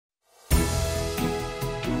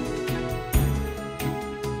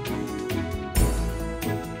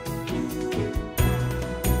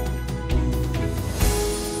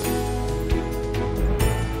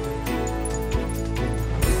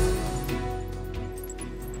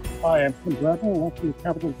Hi, I'm Tim Bradley, and welcome to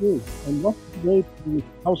Capital View. And welcome today to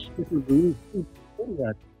House Speaker Louise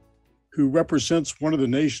Kodiak, who represents one of the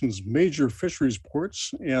nation's major fisheries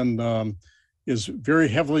ports and is very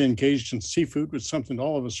heavily engaged in seafood, which is something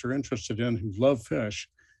all of us are interested in who love fish.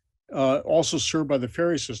 Also served by the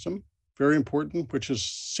ferry system, very important, which has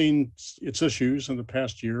seen its issues in the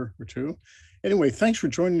past year or two. Anyway, thanks for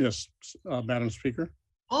joining us, Madam Speaker.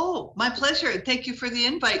 Oh, my pleasure. Thank you for the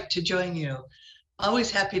invite to join you.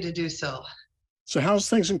 Always happy to do so. So how's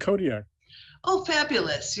things in Kodiak? Oh,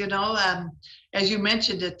 fabulous. As you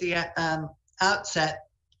mentioned at the outset,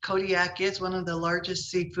 Kodiak is one of the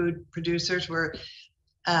largest seafood producers. Where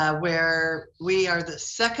we are the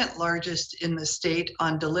second largest in the state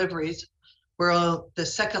on deliveries. We're the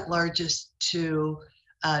second largest to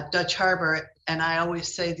Dutch Harbor. And I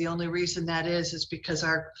always say the only reason that is because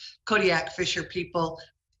our Kodiak fisher people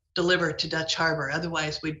deliver to Dutch Harbor.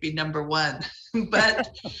 Otherwise, we'd be number one. But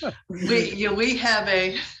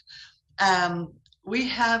we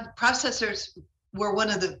have processors. We're one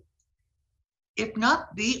of the, if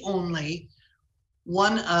not the only,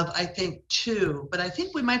 one of, I think, two, but I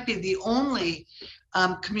think we might be the only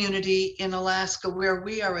community in Alaska where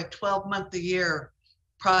we are a 12-month-a-year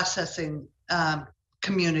processing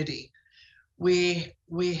community. We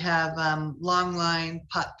have longline,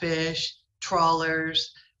 potfish,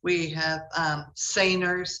 trawlers. We have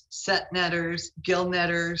seiners, set netters, gill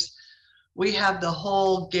netters. We have the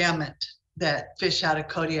whole gamut that fish out of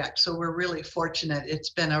Kodiak. So we're really fortunate. It's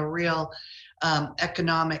been a real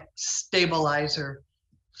economic stabilizer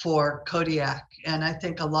for Kodiak. And I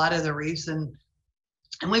think a lot of the reason,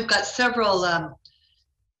 and we've got several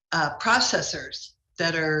processors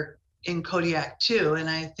that are in Kodiak too. And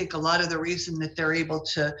I think a lot of the reason that they're able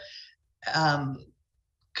to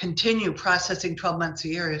continue processing 12 months a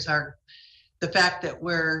year is the fact that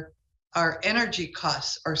our energy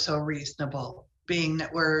costs are so reasonable, being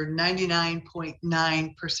that we're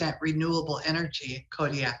 99.9% renewable energy in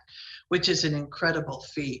Kodiak, which is an incredible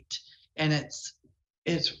feat. And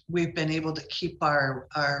we've been able to keep our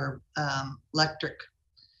electric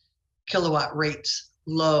kilowatt rates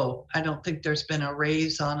low. I don't think there's been a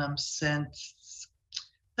raise on them since,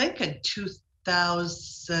 I think in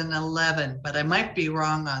 2011, but I might be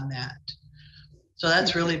wrong on that. So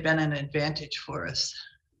that's really been an advantage for us.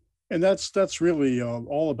 And that's really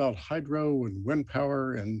all about hydro and wind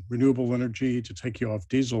power and renewable energy to take you off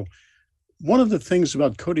diesel. One of the things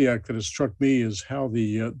about Kodiak that has struck me is how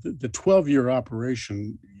the 12-year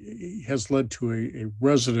operation has led to a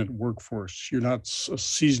resident workforce. You're not a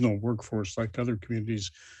seasonal workforce like other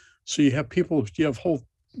communities. So you have whole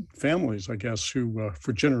families, I guess, who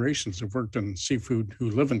for generations have worked in seafood who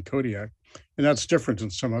live in Kodiak. And that's different in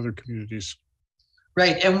some other communities.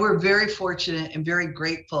 Right. And we're very fortunate and very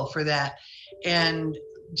grateful for that. And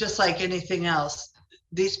just like anything else,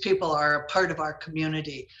 these people are a part of our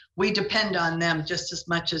community. We depend on them just as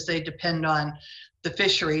much as they depend on the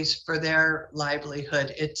fisheries for their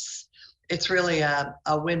livelihood. It's really a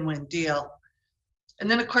win-win deal. And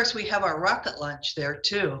then, of course, we have our rocket launch there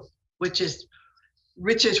too, which is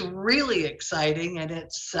really exciting. And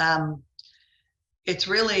it's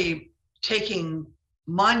really taking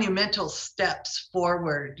monumental steps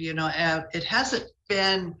forward. It hasn't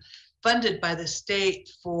been funded by the state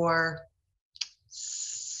for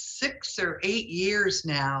 6 or 8 years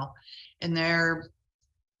now, and they're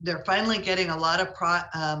finally getting a lot of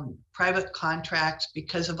private contracts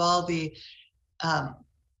because of all the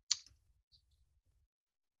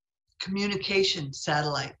communication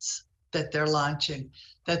satellites that they're launching.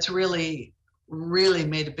 That's really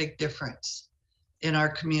made a big difference in our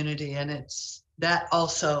community, and that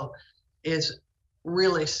also is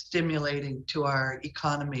really stimulating to our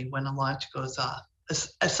economy when a launch goes off.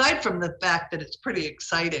 Aside from the fact that it's pretty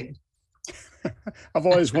exciting. I've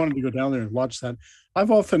always wanted to go down there and watch that. I've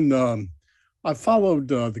followed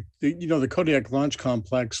the Kodiak Launch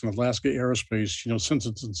Complex and Alaska Aerospace, since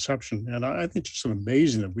its inception, and I think it's just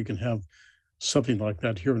amazing that we can have something like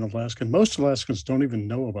that here in Alaska. And most Alaskans don't even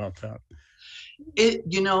know about that.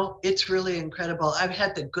 It's really incredible. I've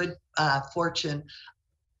had the good fortune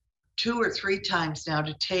 2 or 3 times now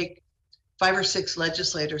to take 5 or 6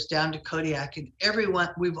 legislators down to Kodiak, and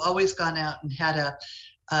we've always gone out and had a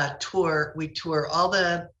tour. We tour all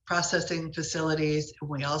the processing facilities, and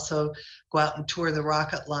we also go out and tour the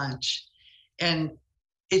rocket launch. And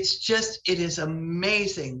it is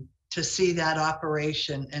amazing to see that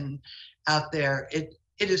operation and out there. It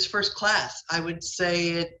is first class. I would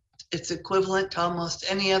say it's equivalent to almost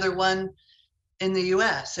any other one in the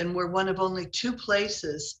US. And we're one of only 2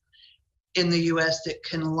 places in the US that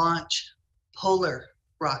can launch polar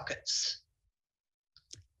rockets.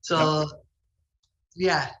 Yep. So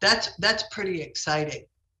yeah, that's pretty exciting.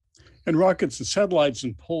 And rockets and satellites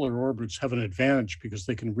in polar orbits have an advantage because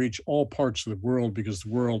they can reach all parts of the world, because the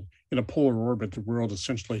world in a polar orbit, the world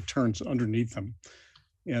essentially turns underneath them.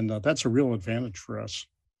 And that's a real advantage for us.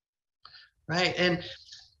 Right. And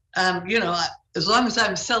you know, as long as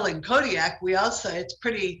I'm selling Kodiak, we also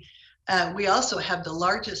we also have the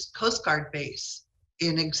largest Coast Guard base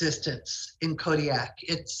in existence in Kodiak.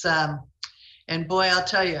 It's and boy, I'll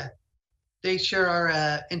tell you, they sure are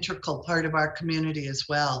an integral part of our community as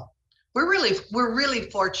well. We're really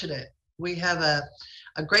fortunate. We have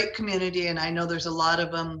a great community, and I know there's a lot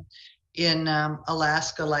of them in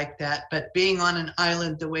Alaska like that. But being on an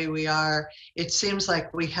island the way we are, it seems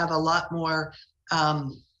like we have a lot more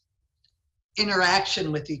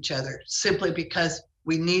interaction with each other, simply because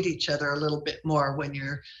we need each other a little bit more when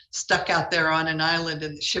you're stuck out there on an island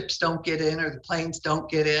and the ships don't get in or the planes don't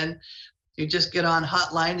get in. You just get on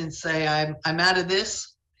hotline and say, I'm out of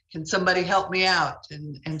this. Can somebody help me out?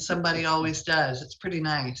 And somebody always does. It's pretty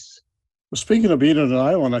nice. Well, speaking of being on an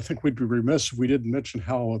island, I think we'd be remiss if we didn't mention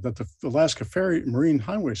how that the Alaska Ferry Marine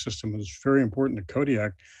Highway System is very important to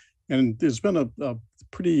Kodiak. And there's been a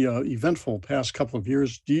pretty eventful past couple of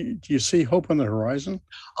years. Do you see hope on the horizon?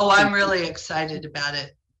 Oh, I'm really excited about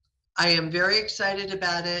it. I am very excited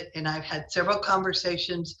about it. And I've had several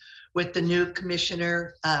conversations with the new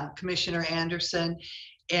commissioner, Commissioner Anderson,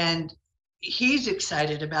 and he's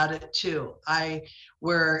excited about it too.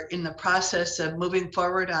 We're in the process of moving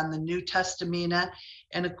forward on the new Testamina,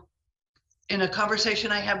 and in a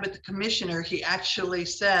conversation I had with the commissioner, he actually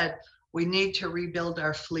said, we need to rebuild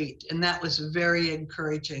our fleet. And that was very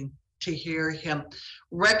encouraging to hear him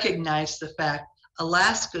recognize the fact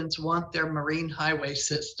Alaskans want their marine highway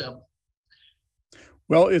system.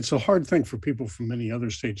 Well, it's a hard thing for people from many other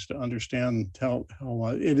states to understand how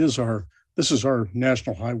this is our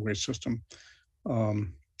national highway system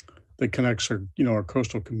that connects our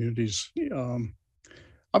coastal communities.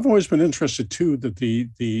 I've always been interested too that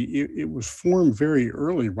it was formed very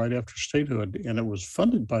early, right after statehood, and it was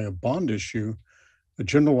funded by a bond issue, a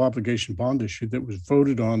general obligation bond issue that was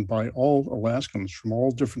voted on by all Alaskans from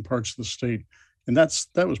all different parts of the state. And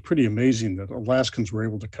that was pretty amazing that Alaskans were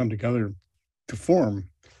able to come together to form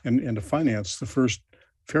and to finance the first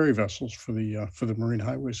ferry vessels for the marine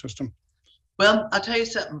highway system. Well, I'll tell you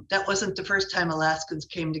something. That wasn't the first time Alaskans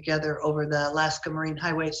came together over the Alaska Marine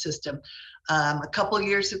Highway System. A couple of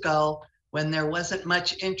years ago, when there wasn't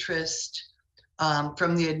much interest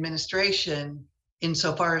from the administration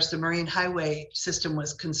insofar as the marine highway system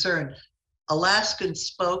was concerned, Alaskans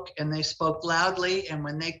spoke, and they spoke loudly. And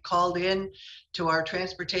when they called in to our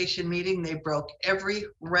transportation meeting, they broke every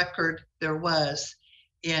record there was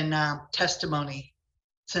in testimony,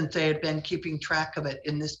 since they had been keeping track of it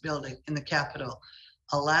in this building in the Capitol.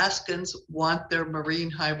 Alaskans want their marine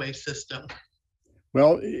highway system.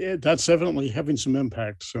 Well, that's evidently having some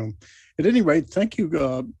impact. So, at any rate, thank you,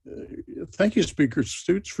 Speaker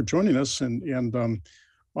Stutes, for joining us. And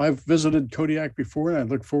I've visited Kodiak before, and I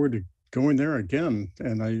look forward to going there again.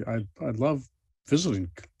 And I love visiting.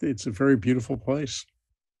 It's a very beautiful place.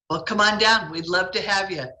 Well, come on down. We'd love to have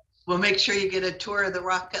you. We'll make sure you get a tour of the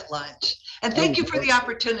rocket launch. And thank you for the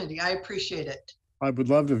opportunity. I appreciate it. I would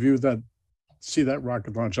love to see that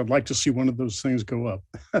rocket launch. I'd like to see one of those things go up.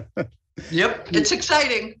 Yep, it's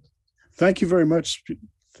exciting. Thank you very much.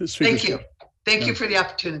 Thank you. Thank you for the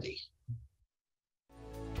opportunity.